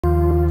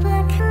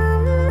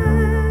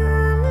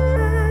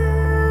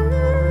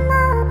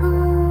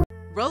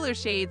Roller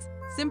shades,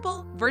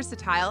 simple,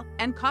 versatile,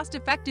 and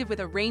cost-effective with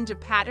a range of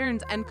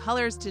patterns and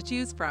colors to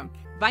choose from.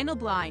 Vinyl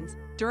blinds,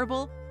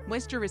 durable,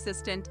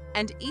 moisture-resistant,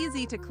 and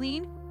easy to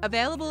clean,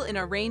 available in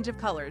a range of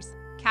colors.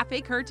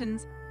 Cafe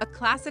curtains, a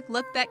classic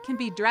look that can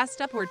be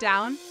dressed up or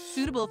down,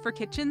 suitable for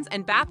kitchens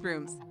and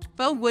bathrooms.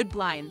 Faux wood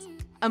blinds,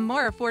 a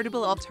more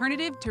affordable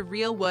alternative to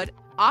real wood,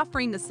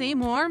 offering the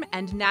same warm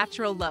and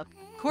natural look.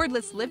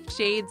 Cordless lift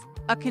shades,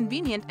 a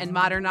convenient and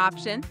modern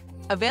option,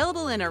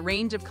 available in a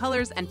range of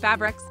colors and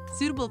fabrics,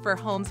 suitable for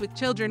homes with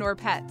children or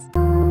pets.